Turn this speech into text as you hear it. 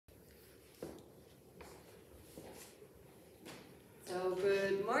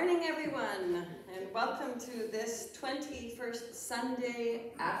morning, everyone, and welcome to this 21st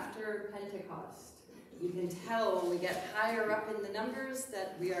Sunday after Pentecost. You can tell when we get higher up in the numbers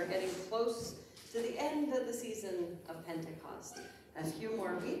that we are getting close to the end of the season of Pentecost. A few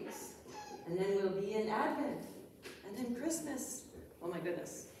more weeks, and then we'll be in Advent, and then Christmas. Oh my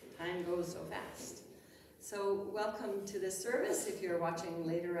goodness, time goes so fast. So welcome to this service if you're watching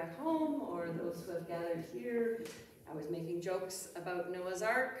later at home, or those who have gathered here. I was making jokes about Noah's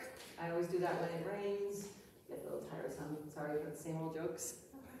Ark. I always do that when it rains. Get a little tiresome. Sorry for the same old jokes.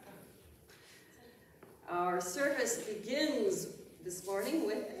 Our service begins this morning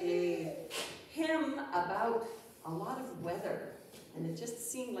with a hymn about a lot of weather. And it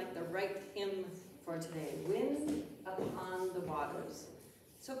just seemed like the right hymn for today. Wind Upon the Waters.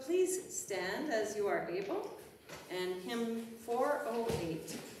 So please stand as you are able. And hymn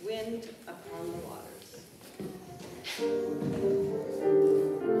 408, Wind Upon the Waters.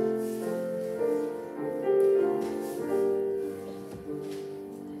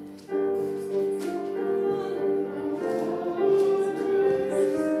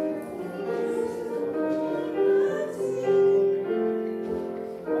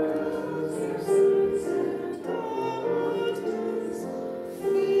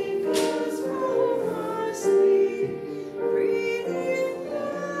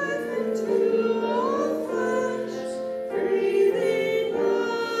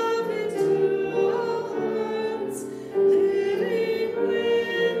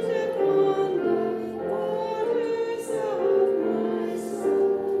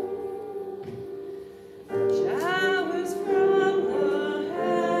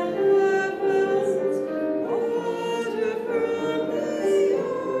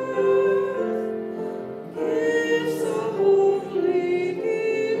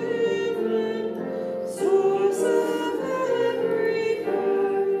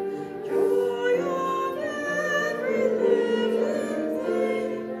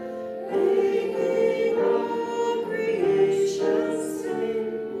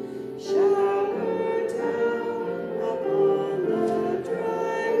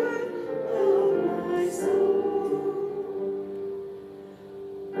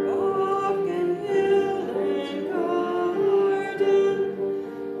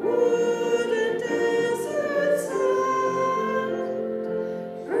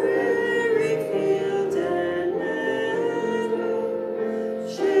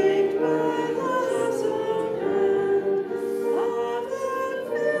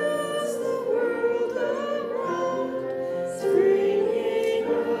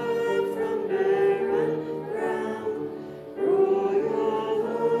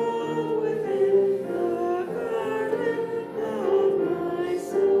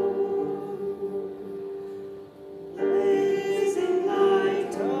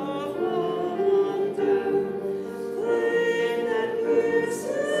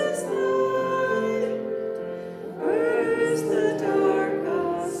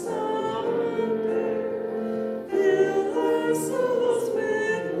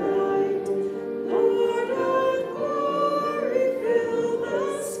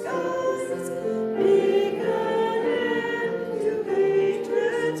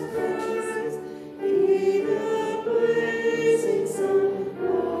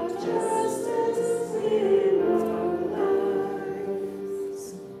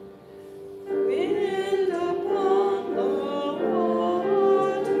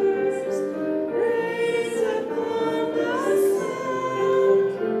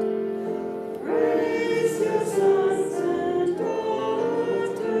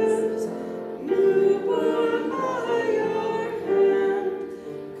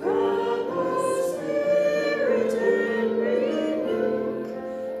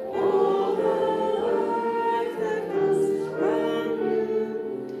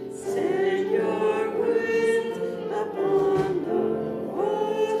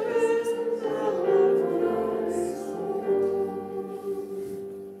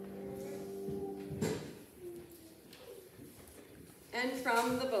 And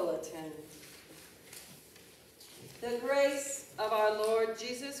from the bulletin, the grace of our Lord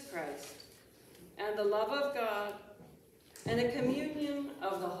Jesus Christ, and the love of God, and the communion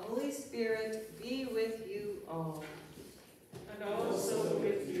of the Holy Spirit be with you all. And also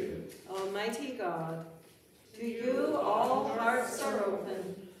with you. Almighty God, to you all hearts are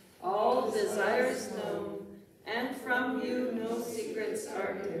open, all desires known, and from you no secrets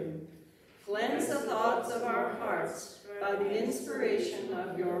are hidden. Cleanse the thoughts of our hearts by the inspiration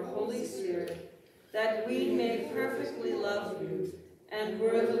of your Holy Spirit, that we may perfectly love you and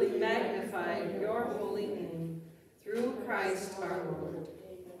worthily magnify your holy name, through Christ our Lord.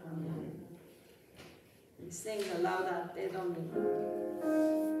 We sing the Laudate Domini.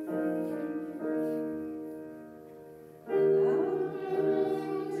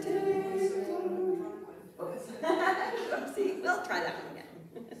 See, we'll try that one again.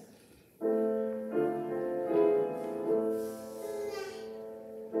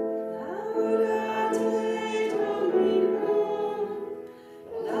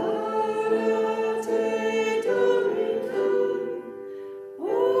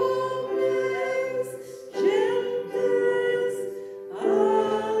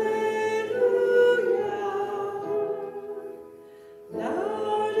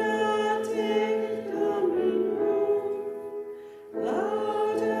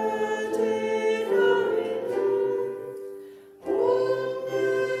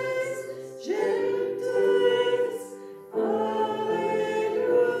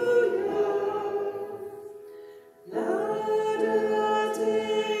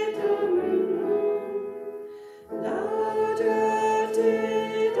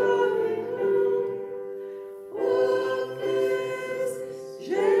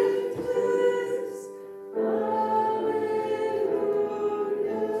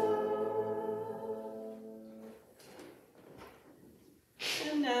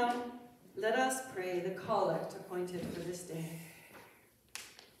 For this day.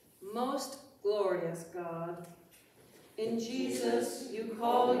 Most glorious God, in Jesus you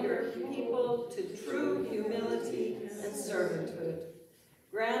call your people to true humility and servanthood.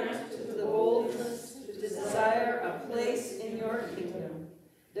 Grant to the boldness to desire a place in your kingdom,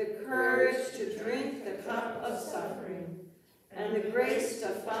 the courage to drink the cup of suffering, and the grace to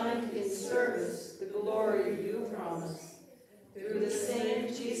find in service the glory you promise. Through the same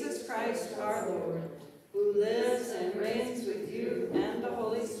Jesus Christ our Lord, who lives and reigns with you and the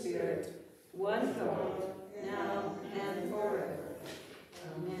Holy Spirit, one God, now and forever.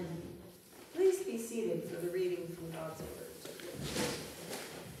 Amen. Please be seated for the reading from God's Word.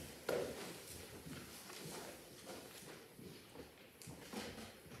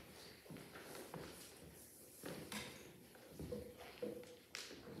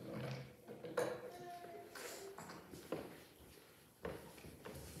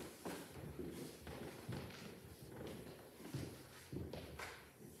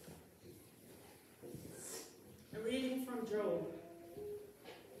 Reading from Job.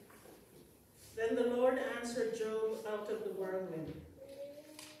 Then the Lord answered Job out of the whirlwind.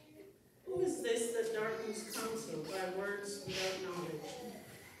 Who is this that darkens counsel by words without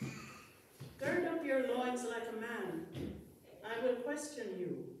knowledge? Gird up your loins like a man. I will question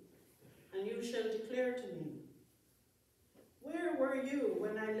you, and you shall declare to me. Where were you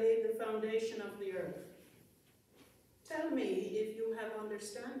when I laid the foundation of the earth? Tell me if you have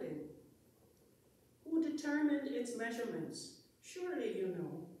understanding. Who determined its measurements? Surely you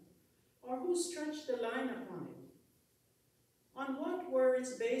know. Or who stretched the line upon it? On what were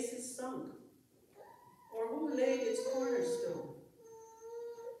its bases sunk? Or who laid its cornerstone?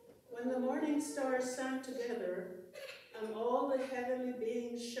 When the morning stars sang together, and all the heavenly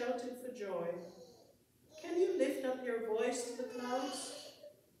beings shouted for joy, can you lift up your voice to the clouds,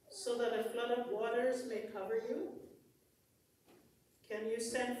 so that a flood of waters may cover you? Can you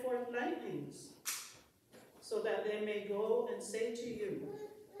send forth lightnings, so that they may go and say to you,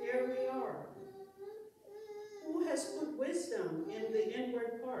 here we are? Who has put wisdom in the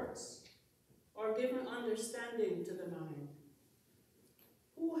inward parts, or given understanding to the mind?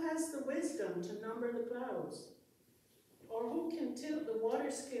 Who has the wisdom to number the clouds, or who can tilt the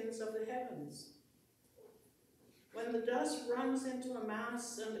waterskins of the heavens? When the dust runs into a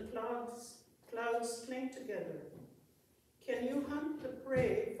mass and the clouds cling together, can you hunt the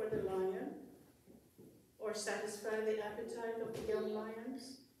prey for the lion, or satisfy the appetite of the young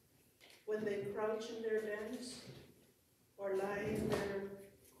lions when they crouch in their dens or lie in their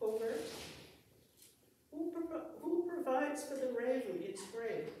covert? Who provides for the raven its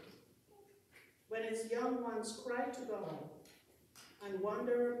prey when its young ones cry to God and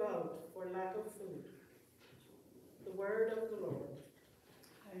wander about for lack of food? The word of the Lord.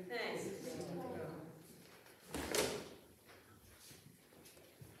 Thanks.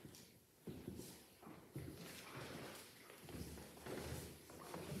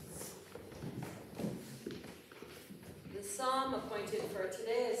 The psalm appointed for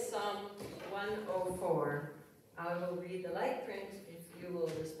today is Psalm 104. I will read the light print if you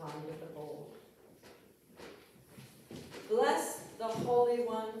will respond with the bold. Bless the Holy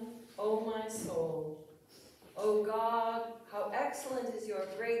One, O my soul. O God, how excellent is your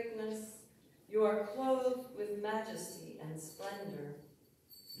greatness! You are clothed with majesty and splendor.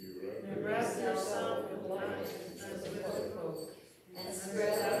 You wrap yourself with light as with a cloak, and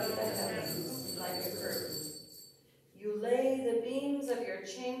spread out the heavens like a curtain.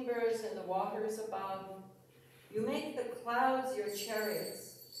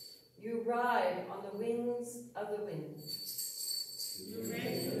 chariots. You ride on the wings of the wind. You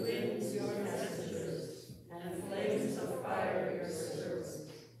make the winds your messengers, and flames of fire your servants.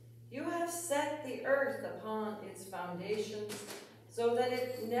 You have set the earth upon its foundations, so that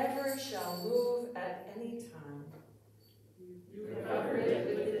it never shall move at any time. You covered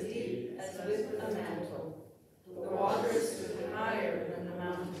it with the deep as with a mantle. The waters stood higher than the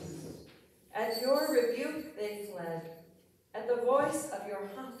mountains. At your rebuke they fled. At the voice of your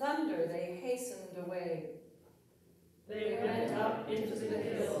thunder they hastened away. They went up into the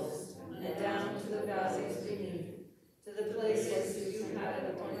hills and down to the valleys beneath, to the places you had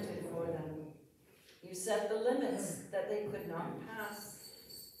appointed for them. You set the limits that they could not pass.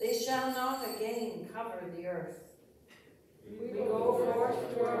 They shall not again cover the earth. We go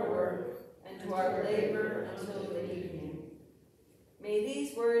forth to our work and to our labor until the evening. May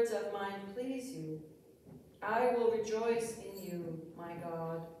these words of mine please you. I will rejoice in you, my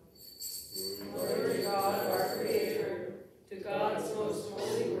God. Glory to God, our Creator, to God's most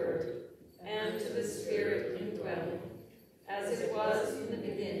holy word, and to the Spirit indwelling, as it was in the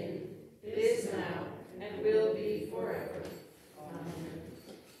beginning, is now, and will be forever. Amen.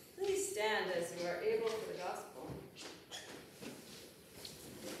 Please stand as you are able for the gospel.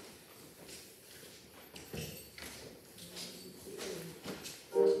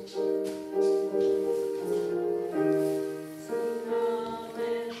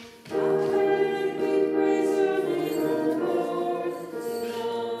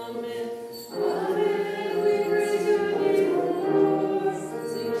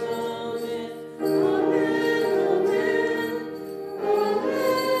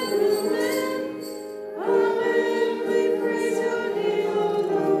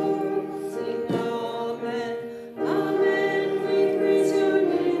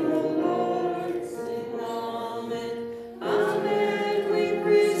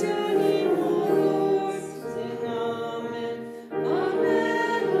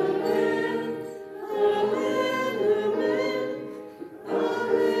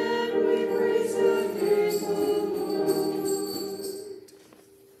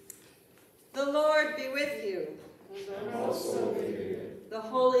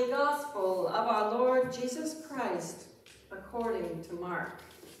 According to Mark.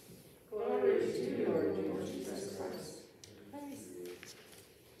 Glory to you, Lord Jesus Christ.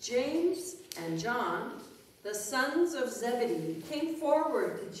 James and John, the sons of Zebedee, came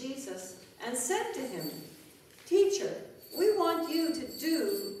forward to Jesus and said to him, "Teacher, we want you to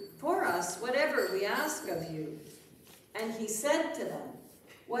do for us whatever we ask of you." And he said to them,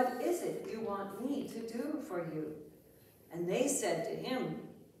 "What is it you want me to do for you?" And they said to him,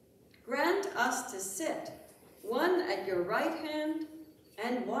 "Grant us to sit, one at your right hand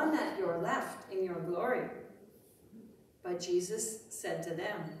and one at your left in your glory." But Jesus said to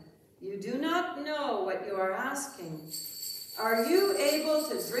them, "You do not know what you are asking. Are you able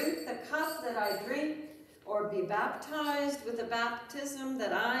to drink the cup that I drink, or be baptized with the baptism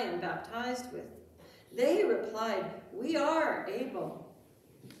that I am baptized with?" They replied, "We are able."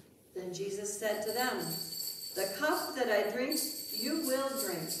 Then Jesus said to them, "The cup that I drink, you will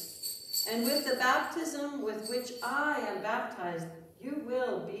drink. And with the baptism with which I am baptized, you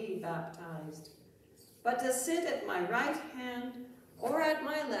will be baptized. But to sit at my right hand or at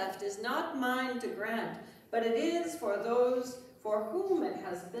my left is not mine to grant, but it is for those for whom it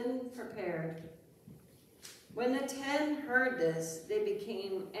has been prepared." When the 10 heard this, they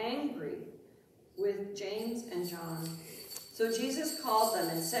became angry with James and John. So Jesus called them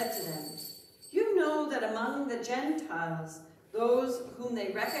and said to them, "You know that among the Gentiles, those whom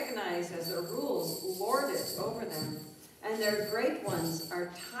they recognize as their rules lord it over them, and their great ones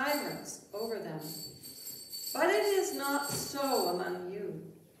are tyrants over them. But it is not so among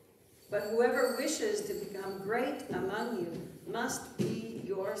you. But whoever wishes to become great among you must be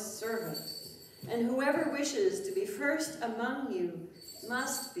your servant, and whoever wishes to be first among you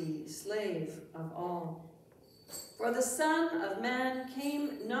must be slave of all. For the Son of Man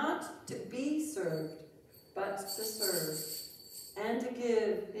came not to be served, but to serve, and to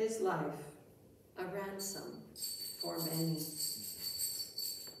give his life a ransom for many."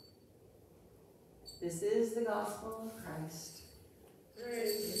 This is the gospel of Christ.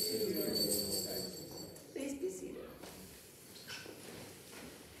 Praise to you, Lord Jesus Christ. Please be seated.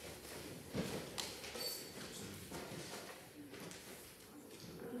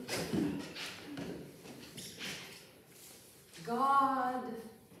 God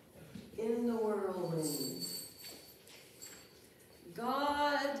in the whirlwind.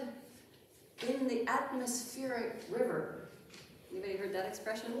 God in the atmospheric river. Anybody heard that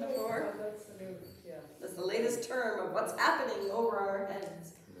expression before? That's the new, yeah. It's the latest term of what's happening over our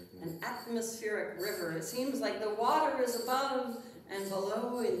heads. An atmospheric river. It seems like the water is above and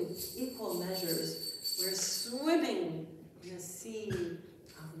below in equal measures. We're swimming in a sea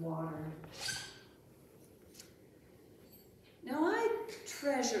of water. Now I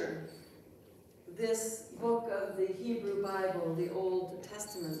treasure this book of the Hebrew Bible, the Old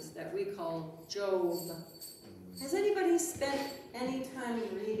Testament, that we call Job. Has anybody spent any time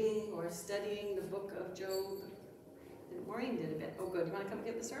reading or studying the book of Job? Maureen did a bit. Oh, good. You want to come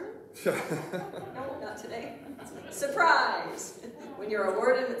give the sermon? No, not today. Surprise! When you're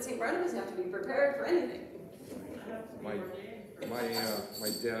awarded at St. Barnabas, you have to be prepared for anything. My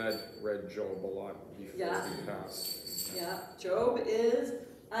dad read Job a lot before he passed. Yeah, Job is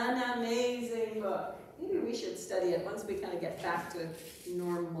an amazing book. Maybe we should study it once we kind of get back to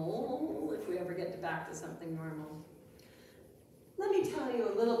normal, if we ever get back to something normal. Let me tell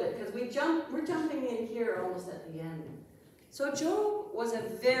you a little bit, because we're jumping in here almost at the end. So Job was a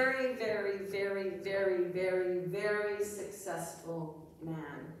very, very, very, very, very, very successful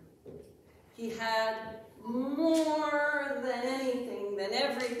man. He had more than anything, than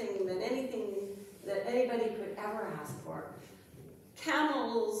everything, than anything that anybody could ever ask for.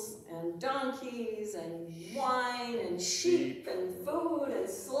 Camels and donkeys and wine and sheep and food and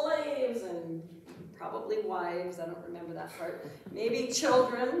slaves and probably wives, I don't remember that part, maybe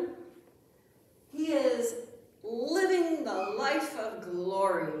children. He is living the life of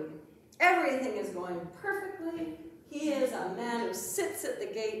glory. Everything is going perfectly. He is a man who sits at the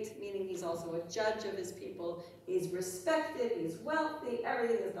gate, meaning he's also a judge of his people. He's respected, he's wealthy,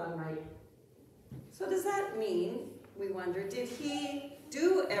 everything has gone right. So does that mean, we wonder, did he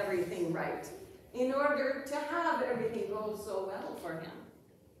do everything right in order to have everything go so well for him?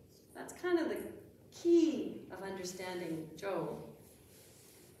 That's kind of the key of understanding Job.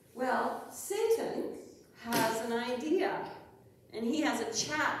 Well, Satan has an idea, and he has a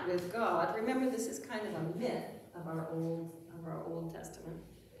chat with God. Remember, this is kind of a myth of our Old Testament.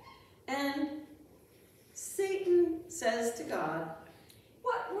 And Satan says to God,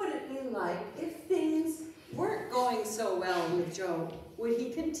 what would it be like if things weren't going so well with Job? Would he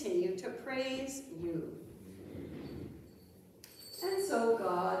continue to praise you? And so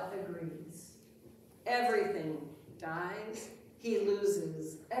God agrees. Everything dies. He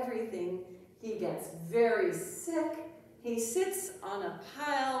loses everything. He gets very sick. He sits on a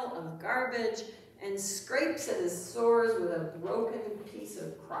pile of garbage and scrapes at his sores with a broken piece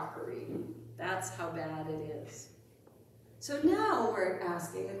of crockery. That's how bad it is. So now we're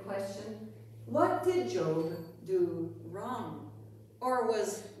asking the question, what did Job do wrong? Or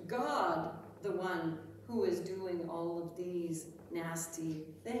was God the one who is doing all of these nasty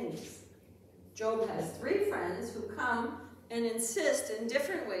things? Job has 3 friends who come and insist in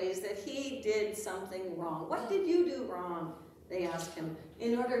different ways that he did something wrong. What did you do wrong? They ask him,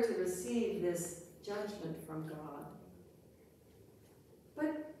 in order to receive this judgment from God.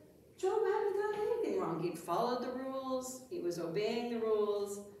 But Job hadn't done anything wrong. He'd followed the rules, he was obeying the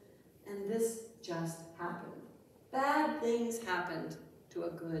rules, and this just happened. Bad things happened to a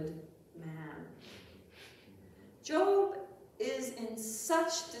good man. Job is in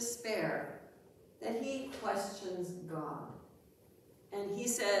such despair that he questions God. And he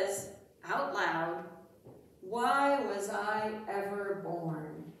says out loud, "Why was I ever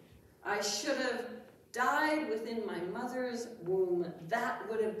born? I should have died within my mother's womb. That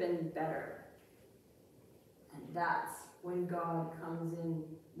would have been better." And that's when God comes in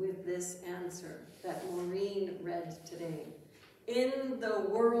with this answer that Maureen read today. In the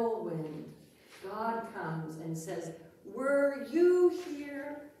whirlwind, God comes and says, "Were you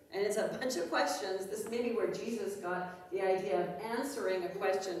here?" And it's a bunch of questions. This may be where Jesus got the idea of answering a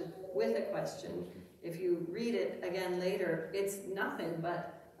question with a question. If you read it again later, it's nothing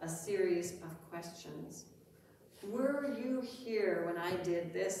but a series of questions. Were you here when I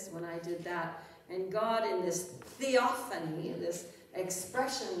did this, when I did that? And God, in this theophany, this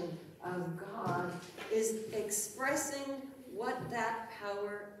expression of God, is expressing what that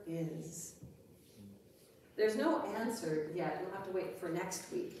power is. There's no answer yet. We'll have to wait for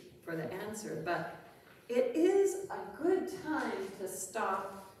next week for the answer. But it is a good time to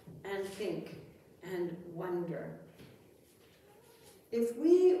stop and think and wonder. If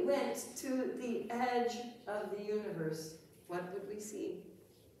we went to the edge of the universe, what would we see?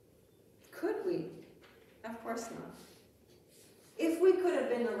 Could we? Of course not. If we could have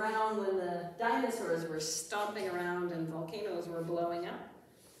been around when the dinosaurs were stomping around and volcanoes were blowing up,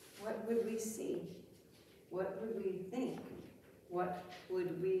 what would we see? What would we think? What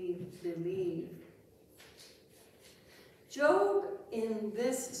would we believe? Job, in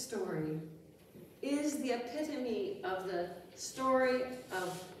this story, is the epitome of the story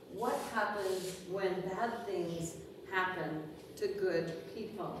of what happens when bad things happen to good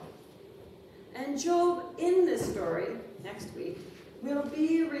people. And Job, in this story, next week, will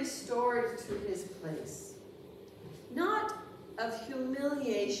be restored to his place. Not of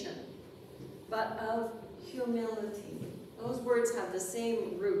humiliation, but of humility. Those words have the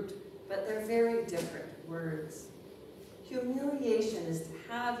same root, but they're very different words. Humiliation is to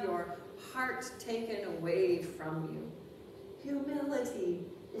have your heart taken away from you. Humility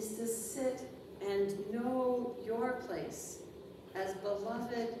is to sit and know your place as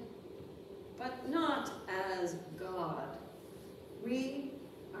beloved, but not as God. We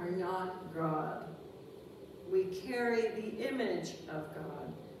are not God. We carry the image of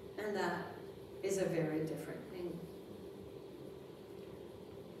God, and that is a very different thing.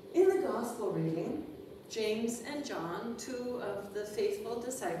 In the gospel reading, James and John, two of the faithful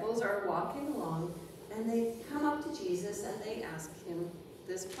disciples, are walking along, and they come up to Jesus and they ask him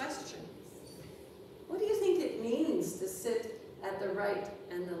this question. What do you think it means to sit at the right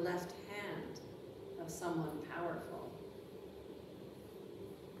and the left hand of someone powerful?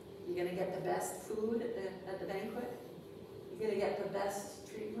 You gonna get the best food at the banquet? You gonna get the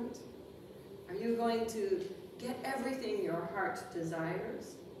best treatment? Are you going to get everything your heart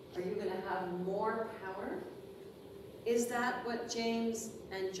desires? Are you gonna have more power? Is that what James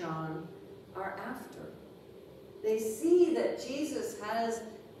and John are after? They see that Jesus has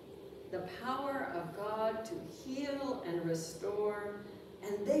the power of God to heal and restore,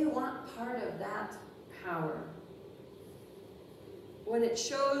 and they want part of that power. What it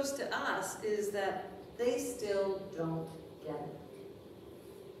shows to us is that they still don't get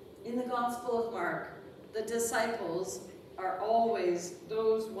it. In the Gospel of Mark, the disciples are always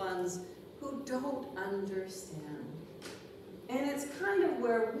those ones who don't understand. And it's kind of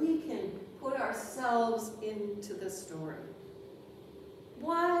where we can put ourselves into the story.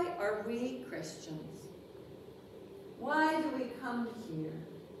 Why are we Christians? Why do we come here?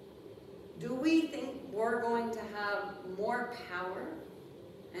 Do we think we're going to have more power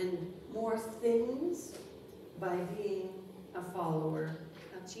and more things by being a follower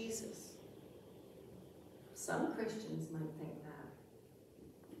of Jesus? Some Christians might think that.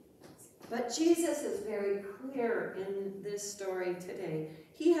 But Jesus is very clear in this story today.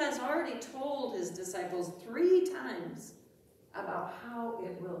 He has already told his disciples 3 times about how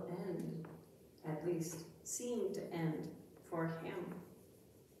it will end, at least seem to end for him.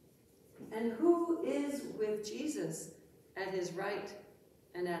 And who is with Jesus at his right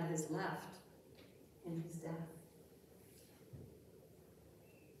and at his left in his death?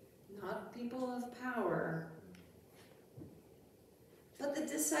 Not people of power. But the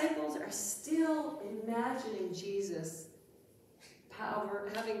disciples are still imagining Jesus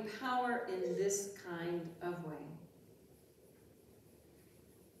having power in this kind of way.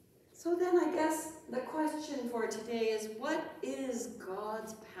 So then I guess the question for today is, what is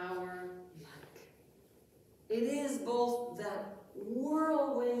God's power like? It is both that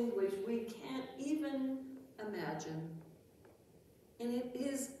whirlwind which we can't even imagine, and it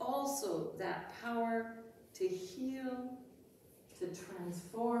is also that power to heal, to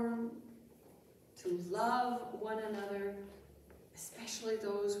transform, to love one another, especially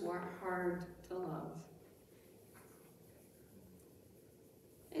those who are hard to love.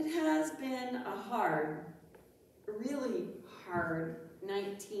 It has been a hard, really hard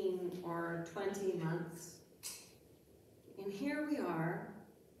 19 or 20 months. And here we are,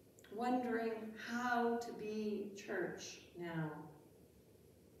 wondering how to be church now.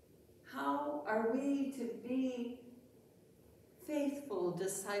 How are we to be faithful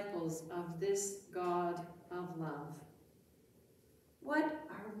disciples of this God of love? What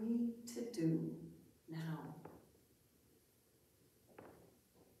are we to do now?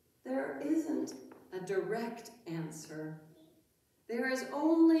 There isn't a direct answer. There is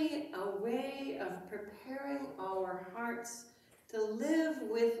only a way of preparing our hearts to live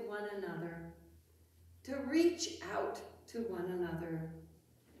with one another, to reach out to one another,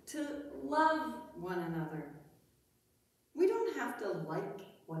 to love one another. We don't have to like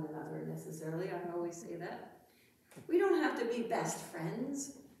one another necessarily. I always say that. We don't have to be best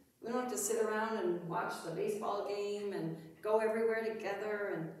friends. We don't have to sit around and watch the baseball game and go everywhere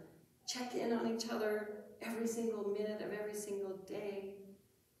together and check in on each other every single minute of every single day.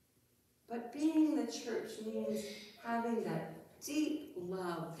 But being the church means having that deep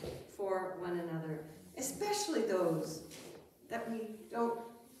love for one another, especially those that we don't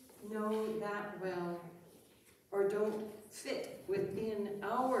know that well or don't fit within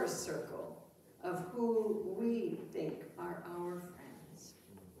our circle of who we think are our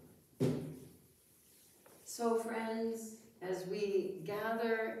friends. So friends, as we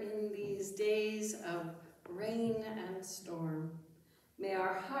gather in these days of rain and storm, may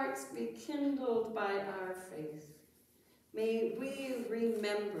our hearts be kindled by our faith. May we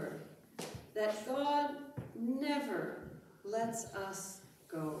remember that God never lets us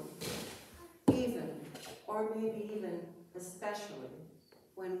go, even, or maybe even especially,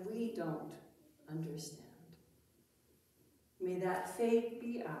 when we don't understand. May that faith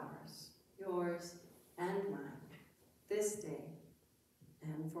be ours, yours and mine, this day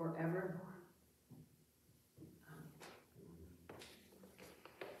and forevermore.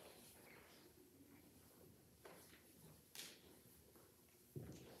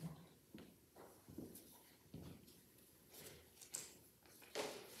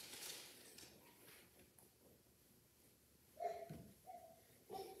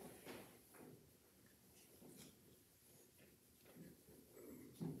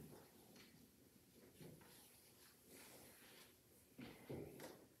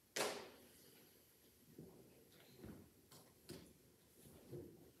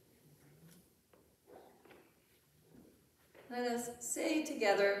 Let us say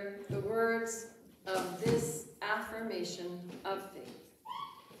together the words of this affirmation of faith.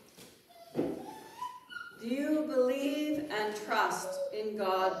 Do you believe and trust in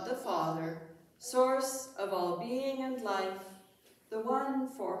God the Father, source of all being and life, the one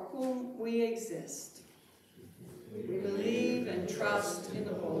for whom we exist? We believe and trust in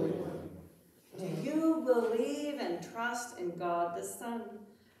the Holy One. Do you believe and trust in God the Son,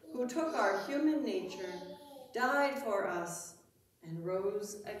 who took our human nature, died for us, and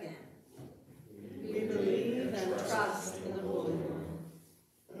rose again? We believe and trust in the Holy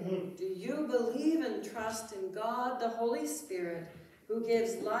One. Do you believe and trust in God, the Holy Spirit, who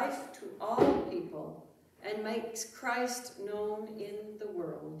gives life to all people and makes Christ known in the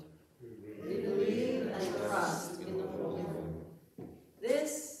world? We believe and trust in the Holy One.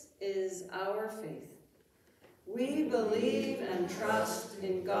 This is our faith. We believe and trust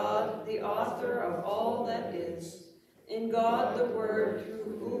in God, the author of all that is, in God the Word,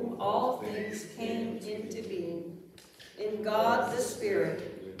 through whom all things came into being, in God the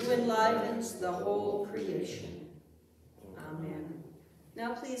Spirit, who enlivens the whole creation. Amen.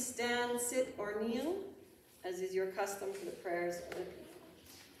 Now please stand, sit, or kneel, as is your custom for the prayers of the people.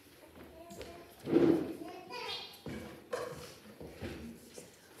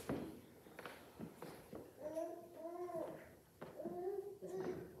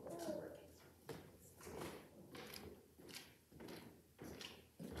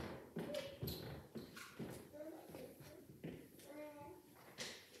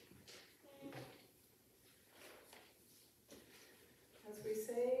 As we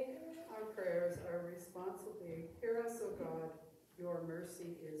say our prayers, our response will be, "Hear us, O God, your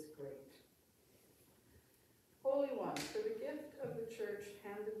mercy is great." Holy One, for the gift of the Church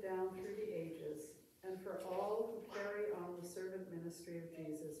handed down through the ages, and for all who carry on the servant ministry of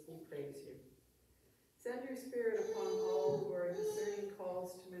Jesus, we praise you. Send your Spirit upon all who are discerning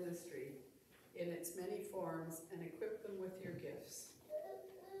calls to ministry in its many forms, and equip them with your gifts.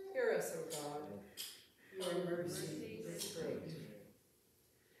 Hear us, O God, your mercy is great.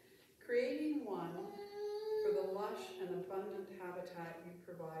 Creating one for the lush and abundant habitat you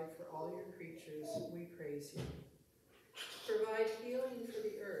provide for all your creatures, we praise you. Provide healing for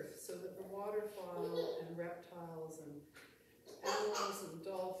the earth so that the waterfowl and reptiles and animals and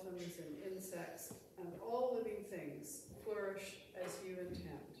dolphins and insects and all living things flourish as you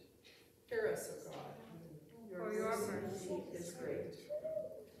intend. Hear us, O God. Your mercy is great.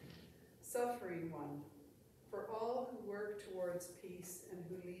 Suffering one, for all who work towards peace and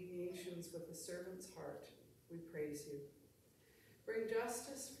who lead nations with a servant's heart, we praise you. Bring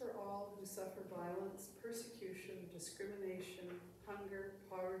justice for all who suffer violence, persecution, discrimination, hunger,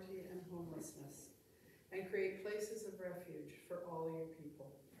 poverty, and homelessness, and create places of refuge for all your people.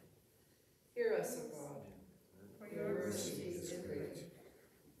 Hear us, O God. Your mercy is great.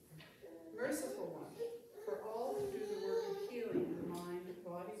 Merciful one, for all who do the work of healing in mind,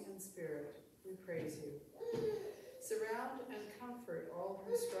 body, and spirit, we praise you. Surround and comfort all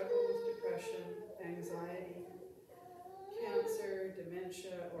who struggle with depression, anxiety, cancer,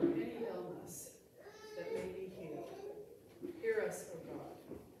 dementia, or any illness that may be healed. Hear us, O God.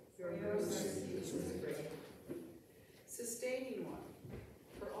 Your mercy is great. Sustaining one,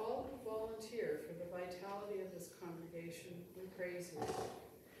 for all who volunteer for the vitality of this congregation, we praise you.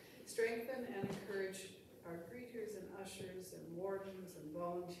 Strengthen and encourage our greeters and ushers and wardens and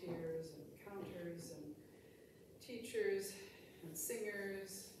volunteers and counters and teachers and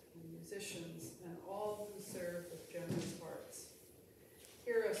singers and musicians and all who serve with generous hearts.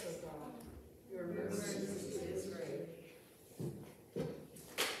 Hear us, O God. Your mercy is great.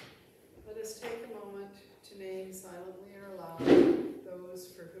 Let us take a moment to name silently or aloud those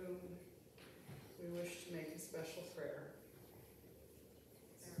for whom we wish to make a special prayer.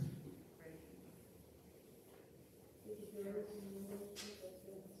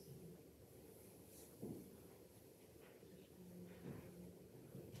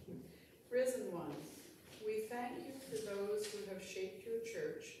 Risen One, we thank you for those who have shaped your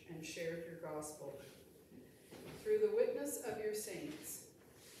church and shared your gospel. Through the witness of your saints,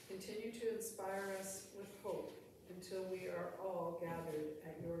 continue to inspire us with hope until we are all gathered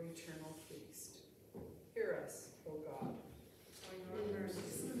at your eternal feast. Hear us, O God.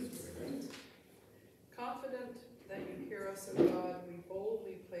 Confident that you hear us, O God, we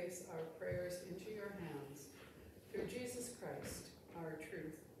boldly place our prayers into your hands. Through Jesus Christ, our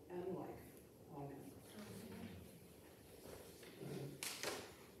truth and life. Amen.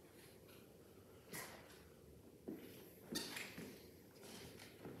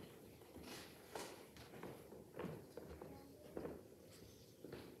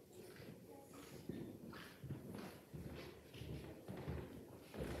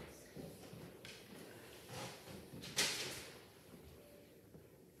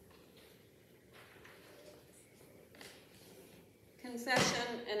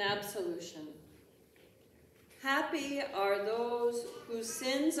 Confession and absolution. Happy are those whose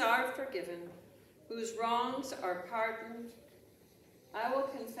sins are forgiven, whose wrongs are pardoned. I will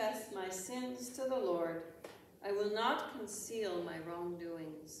confess my sins to the Lord. I will not conceal my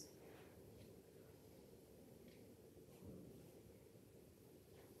wrongdoings.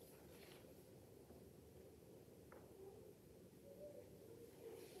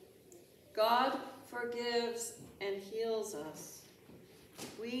 God forgives and heals us.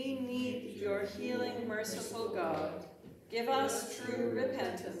 We need your healing, merciful God. Give us true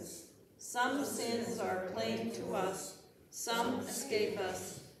repentance. Some sins are plain to us, some escape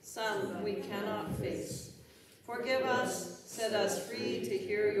us, some we cannot face. Forgive us, set us free to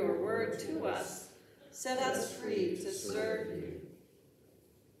hear your word to us, set us free to serve you.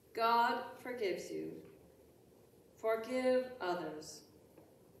 God forgives you. Forgive others,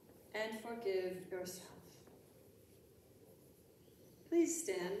 and forgive yourself. Please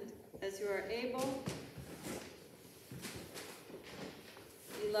stand as you are able.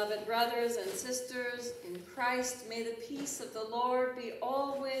 Beloved brothers and sisters in Christ, may the peace of the Lord be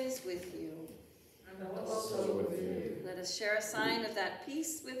always with you. And also with you. Let us share a sign of that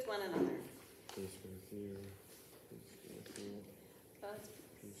peace with one another. Peace with you. Peace with you. God's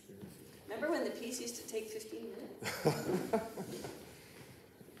peace. Peace with you. Remember when the peace used to take 15 minutes?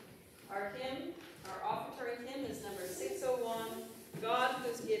 Our hymn, our offertory hymn is number 601, God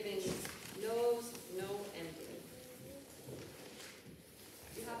whose giving knows no ending.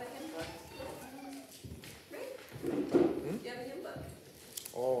 Do you have a hymn book? Rick? Do you have a hymn book?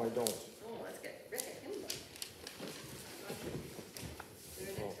 Oh, I don't. Oh, let's get Rick a hymn book. Is there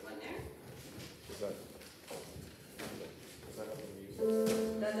an extra one there? Is that how we use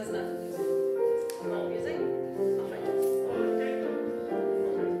it? That does not do it. Not music? I'll find it.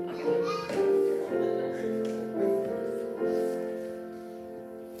 I'll give it.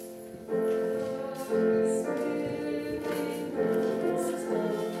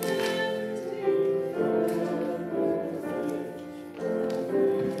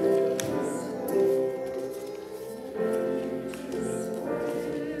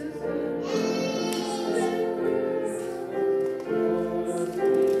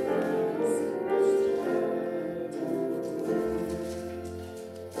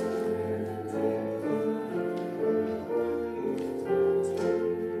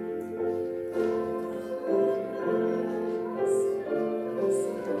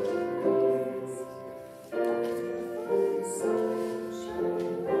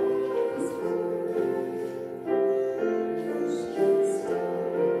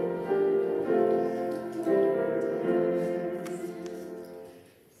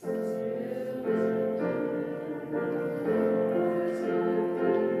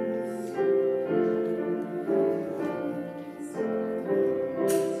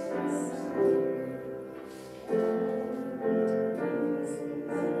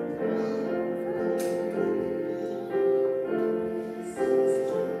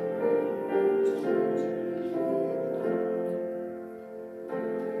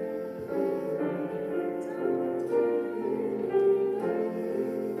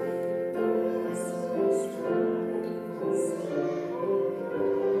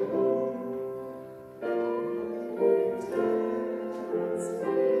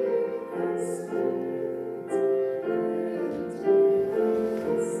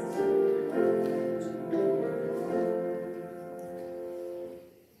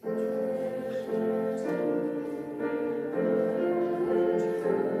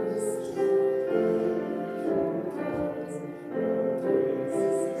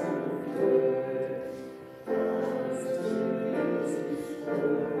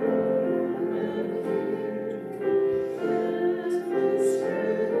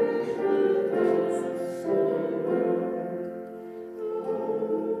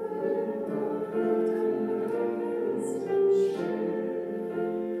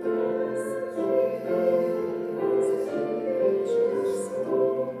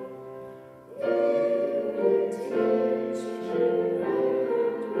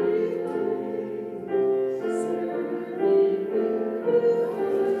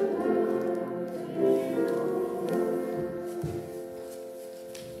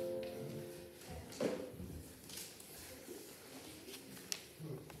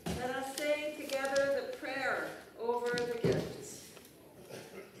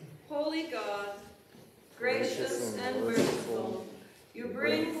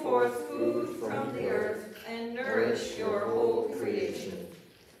 Bring forth food from the earth and nourish your whole creation.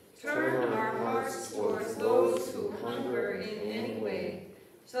 Turn our hearts towards those who hunger in any way,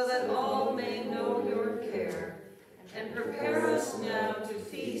 so that all may know your care. And prepare us now to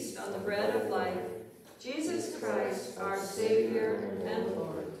feast on the bread of life, Jesus Christ, our Savior and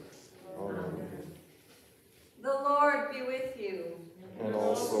Lord. Amen. The Lord be with you. And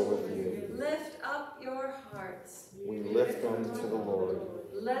also with you. Lift up your hearts. We lift them to the Lord.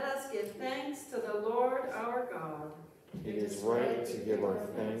 Let us give thanks to the Lord our God. It is right to give our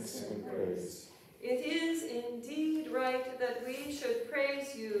thanks and praise. It is indeed right that we should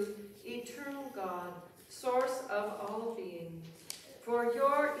praise you, eternal God, source of all being, for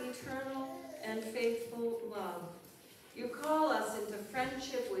your eternal and faithful love. You call us into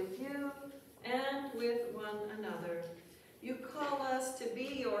friendship with you and with one another. You call us to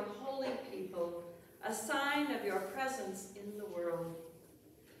be your holy people, a sign of your presence in the world.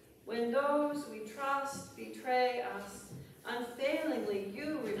 When those we trust betray us, unfailingly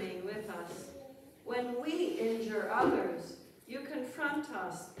you remain with us. When we injure others, you confront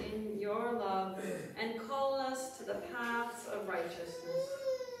us in your love and call us to the paths of righteousness.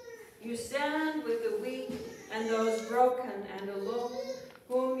 You stand with the weak and those broken and alone,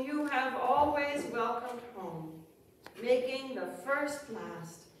 whom you have always welcomed home, making the first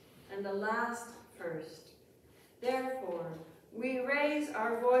last and the last first. Therefore, we raise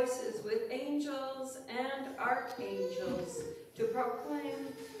our voices with angels and archangels to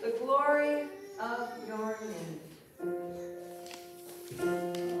proclaim the glory of your name.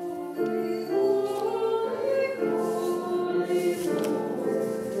 Holy, holy, holy, Lord,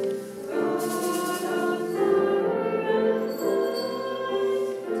 God of heaven and earth,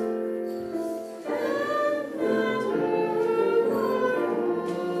 and matter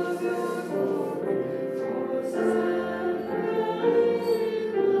of your glory, Hosanna in the highest.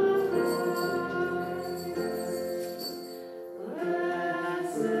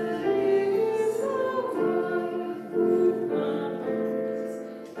 Blessed is the one who comes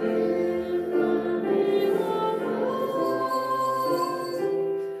in the name of the Lord.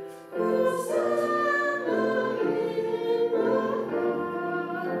 Hosanna in the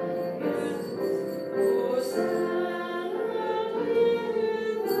highest. Hosanna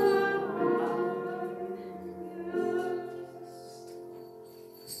in the highest.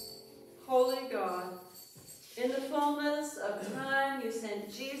 Holy God, in the fullness of time, you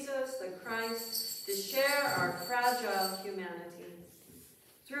sent Jesus the Christ to share our fragile humanity.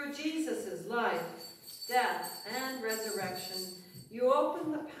 Through Jesus' life, death, and resurrection, you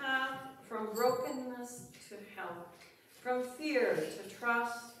opened the path from brokenness to health, from fear to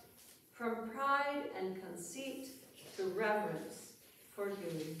trust, from pride and conceit to reverence for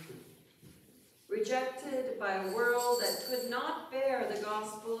you. Rejected by a world that could not bear the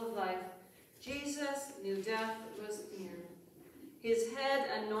gospel of life, Jesus knew death was near. His head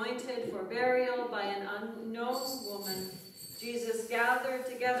anointed for burial by an unknown woman, Jesus gathered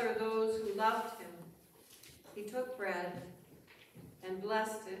together those who loved him. He took bread and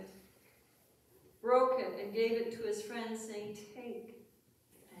blessed it, broke it and gave it to his friends, saying, "Take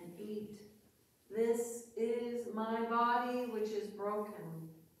and eat. This is my body which is broken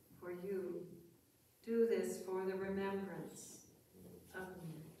for you. Do this for the remembrance of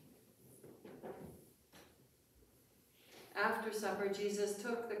me." After supper, Jesus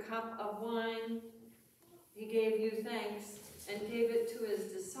took the cup of wine. He gave you thanks and gave it to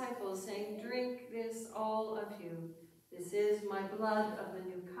his disciples, saying, "Drink this, all of you. This is my blood of the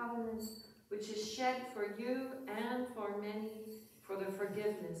new covenant, which is shed for you and for many for the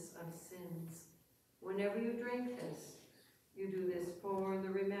forgiveness of sins. Whenever you drink this, you do this for the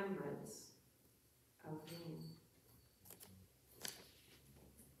remembrance of me."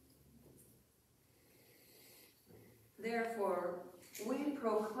 Therefore, we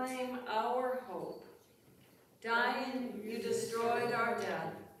proclaim our hope. Dying, you destroyed our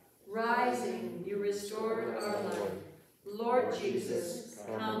death. Rising, you restored our life. Lord Jesus,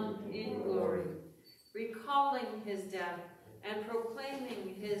 come in glory. Recalling his death and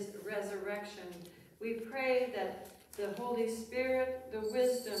proclaiming his resurrection, we pray that the Holy Spirit, the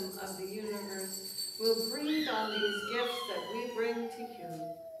wisdom of the universe, will breathe on these gifts that we bring to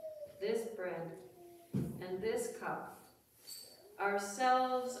you, this bread and this cup,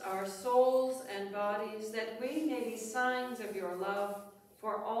 ourselves, our souls and bodies, that we may be signs of your love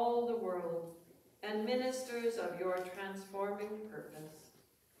for all the world and ministers of your transforming purpose.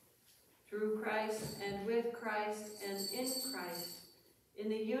 Through Christ and with Christ and in Christ, in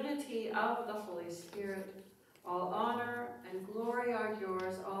the unity of the Holy Spirit, all honor and glory are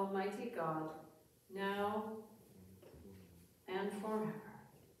yours, Almighty God, now and forever.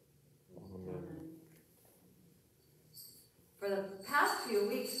 Amen. For the past few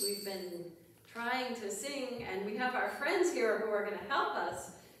weeks, we've been trying to sing, and we have our friends here who are going to help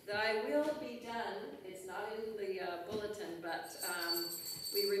us. Thy will be done. It's not in the bulletin, but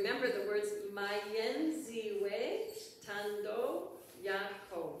we remember the words Mayenziwe Tando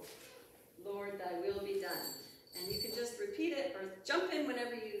Yako. Lord, thy will be done. And you can just repeat it or jump in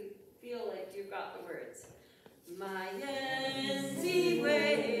whenever you feel like you've got the words. Mayenziwe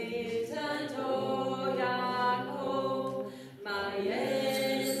Tando Yako.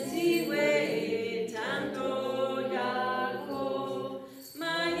 Mayenziwe Tando Yako.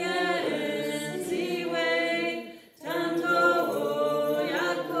 Mayenziwe Tando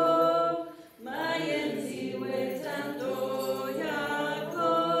Yako. Mayenziwe Tando Yako.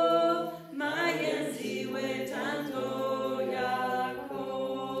 Mayenziwe Tando Yako.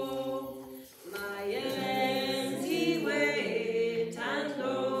 Mayenziwe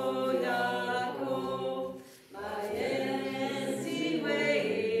Tando Yako. Mayenziwe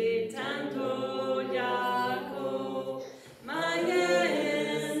Tando Yako.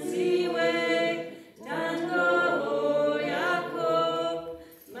 Mayenziwe Tando Yako.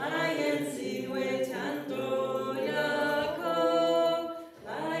 Mayenziwe Tando Yako.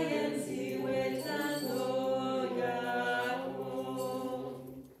 Mayenziwe Tando Yako.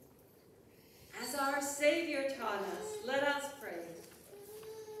 As our Savior taught us, let us pray.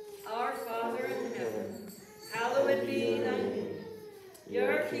 Our Father in heaven, hallowed be thy name.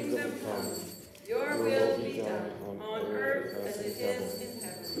 Your kingdom come, your will be done, on earth as it is in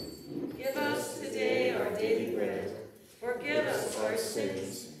heaven. Give us today our daily bread. Forgive us our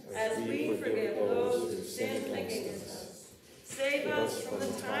sins, as we forgive those who sin against us. Save us from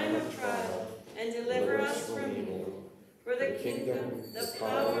the time of trial, and deliver us from evil. For the kingdom, the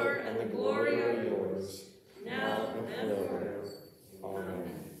power, and the glory are yours, now and forever.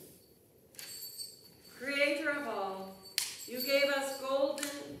 Amen. Creator of all, you gave us golden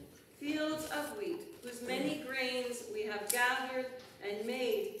fields of wheat, whose many grains we have gathered and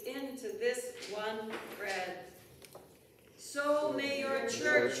made into this one bread. So may your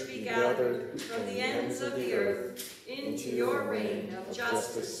church be gathered from the ends of the earth into your reign of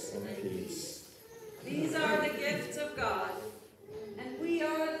justice and peace. These are the gifts of God, and we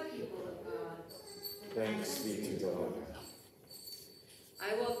are the people of God. Thanks be to God.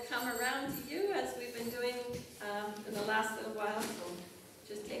 I will come around to you as we've been doing in the last little while, so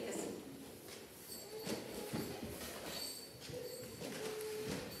just take a seat.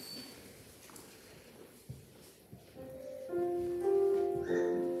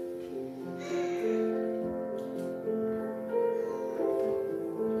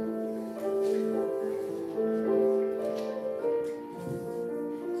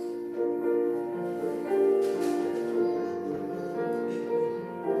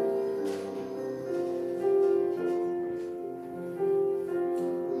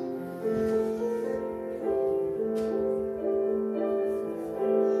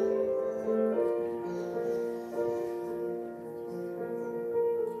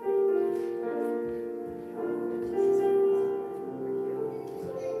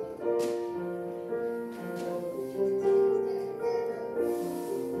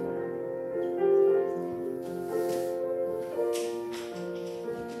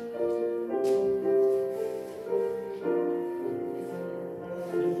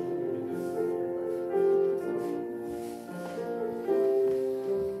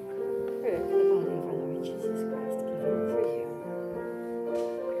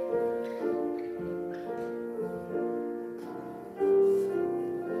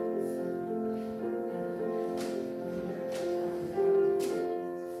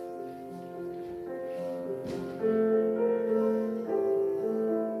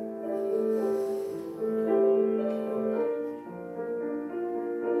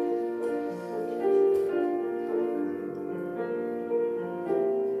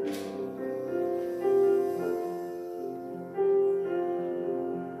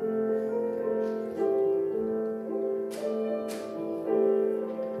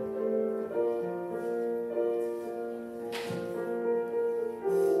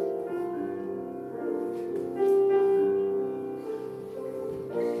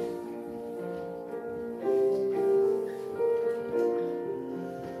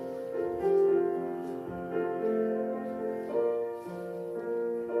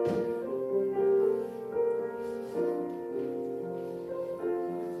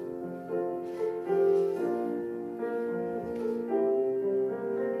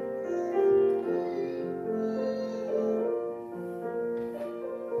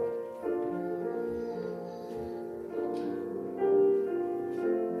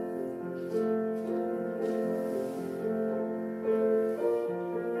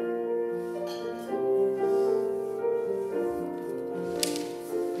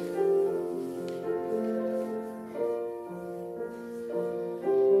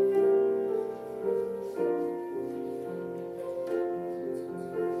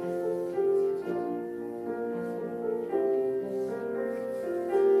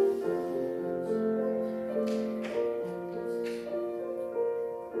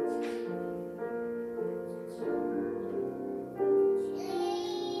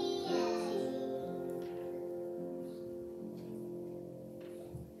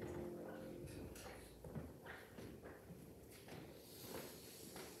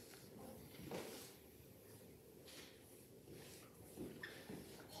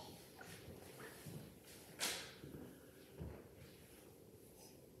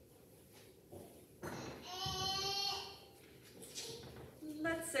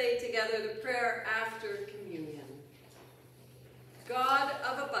 together the prayer after communion. God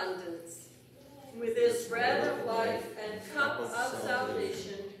of abundance, with this bread of life and cup of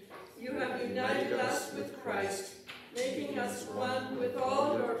salvation, you have united us with Christ, making us one with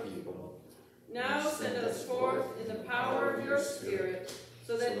all your people. Now send us forth in the power of your Spirit,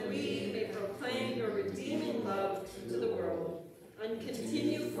 so that we may proclaim your redeeming love to the world, and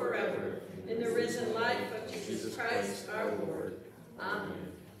continue forever in the risen life of Jesus Christ our Lord. Amen.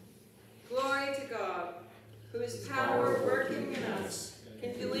 Glory to God, whose power working in us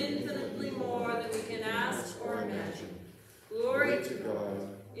can do infinitely more than we can ask or imagine. Glory to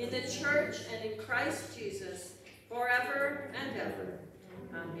God, in the church and in Christ Jesus, forever and ever.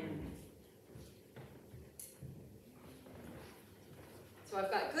 Amen. So I've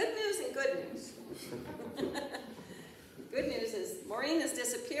got good news and good news. Good news is Maureen has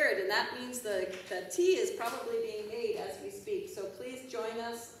disappeared, and that means the tea is probably being made as we speak. So please join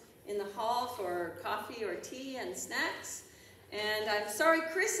us in the hall for coffee or tea and snacks. And I'm sorry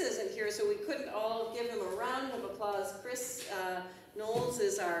Chris isn't here, so we couldn't all give him a round of applause. Chris Knowles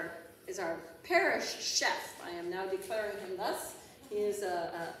is our parish chef. I am now declaring him thus. He is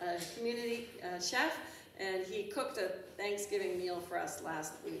a community chef, and he cooked a Thanksgiving meal for us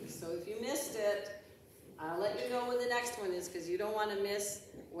last week. So if you missed it, I'll let you know when the next one is, because you don't want to miss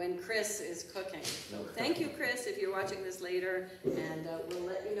when Chris is cooking. So thank you, Chris, if you're watching this later, and we'll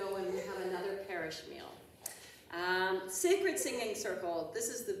let you know when we have another parish meal. Sacred Singing Circle. This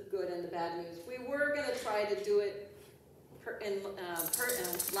is the good and the bad news. We were going to try to do it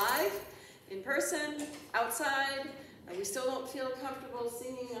live, in person, outside. We still don't feel comfortable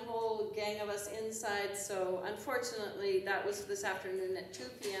singing a whole gang of us inside, so unfortunately that was this afternoon at 2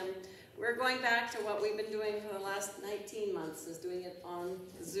 p.m. We're going back to what we've been doing for the last 19 months, is doing it on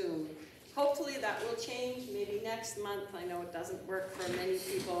Zoom. Hopefully that will change maybe next month. I know it doesn't work for many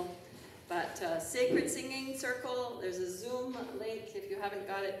people. But Sacred Singing Circle, there's a Zoom link. If you haven't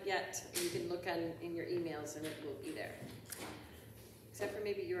got it yet, you can look in your emails and it will be there. Except for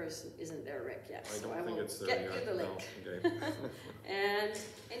maybe yours isn't there, Rick, yet. I So don't I think will it's there get yet. you the link. No. Okay. And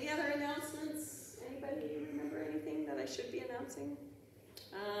any other announcements? Anybody remember anything that I should be announcing?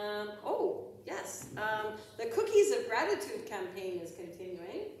 Oh, yes. The Cookies of Gratitude campaign is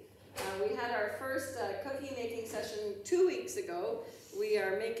continuing. We had our first cookie making session 2 weeks ago. We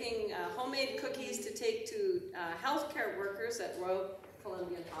are making homemade cookies to take to healthcare workers at Royal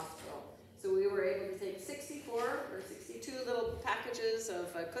Columbian Hospital. So we were able to take 64 or 62 little packages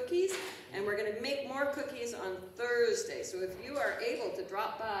of cookies, and we're going to make more cookies on Thursday. So if you are able to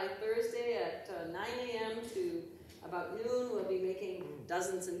drop by Thursday at 9 a.m. to about noon, we'll be making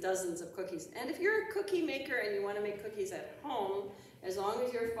dozens and dozens of cookies. And if you're a cookie maker and you want to make cookies at home, as long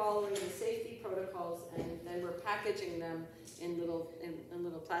as you're following the safety protocols, and then we're packaging them in little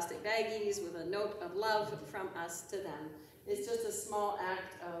plastic baggies with a note of love from us to them. It's just a small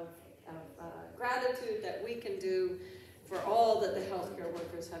act of gratitude that we can do for all that the healthcare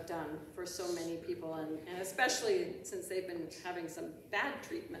workers have done for so many people, and especially since they've been having some bad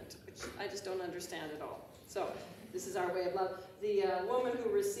treatment, which I just don't understand at all. So this is our way of love. The woman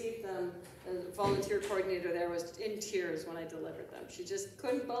who received them, the volunteer coordinator there, was in tears when I delivered them. She just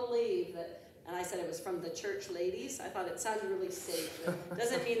couldn't believe that, and I said it was from the church ladies. I thought it sounded really safe. It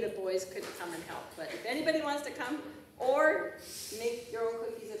doesn't mean the boys couldn't come and help, but if anybody wants to come or make your own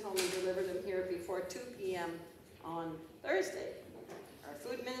cookies at home and deliver them here before 2 p.m. on Thursday. Our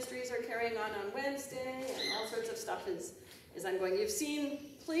food ministries are carrying on Wednesday, and all sorts of stuff is ongoing. You've seen,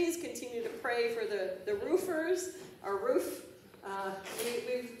 please continue to pray for the roofers. Our roof,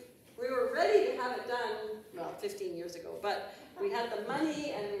 we were ready to have it done, well, 15 years ago, but we had the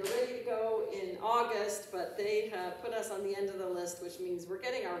money and we were ready to go in August, but they put us on the end of the list, which means we're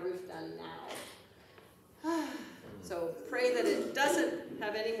getting our roof done now. So pray that it doesn't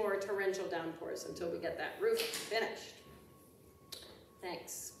have any more torrential downpours until we get that roof finished.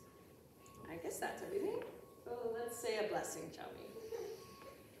 Thanks. I guess that's everything. So let's say a blessing, shall we?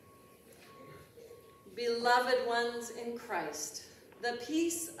 Beloved ones in Christ, the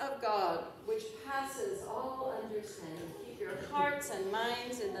peace of God, which passes all understanding, keep your hearts and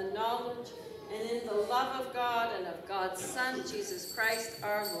minds in the knowledge and in the love of God and of God's Son, Jesus Christ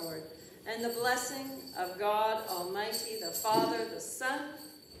our Lord. And the blessing of God Almighty, the Father, the Son,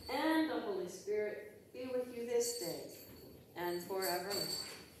 and the Holy Spirit be with you this day and forever.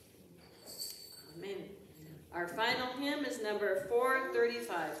 Amen. Our final hymn is number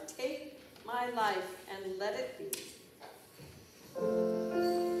 435. Take my life and let it be. Take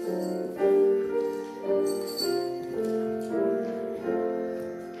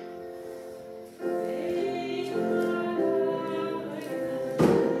my life and let it be.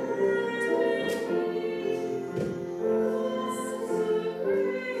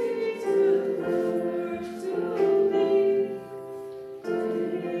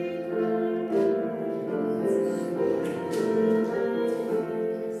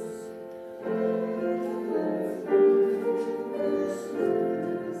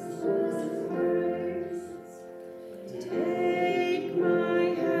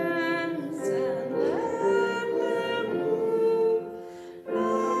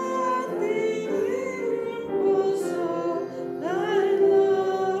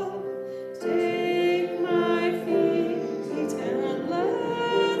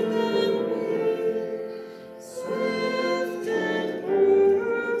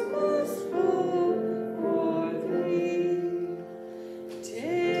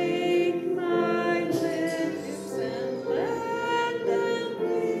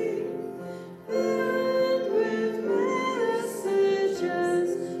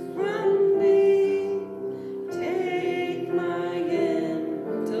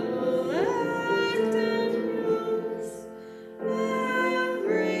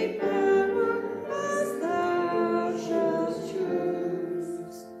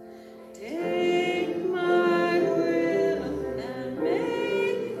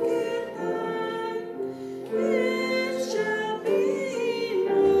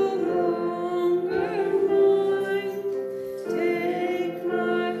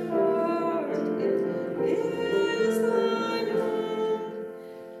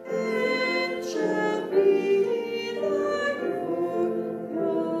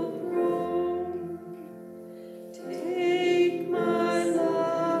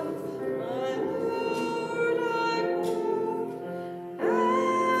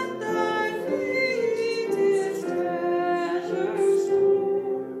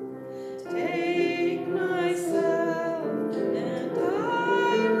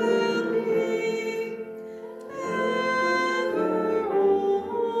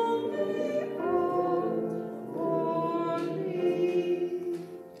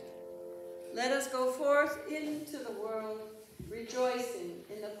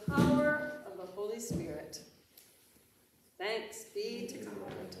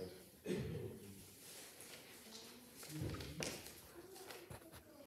 Lord.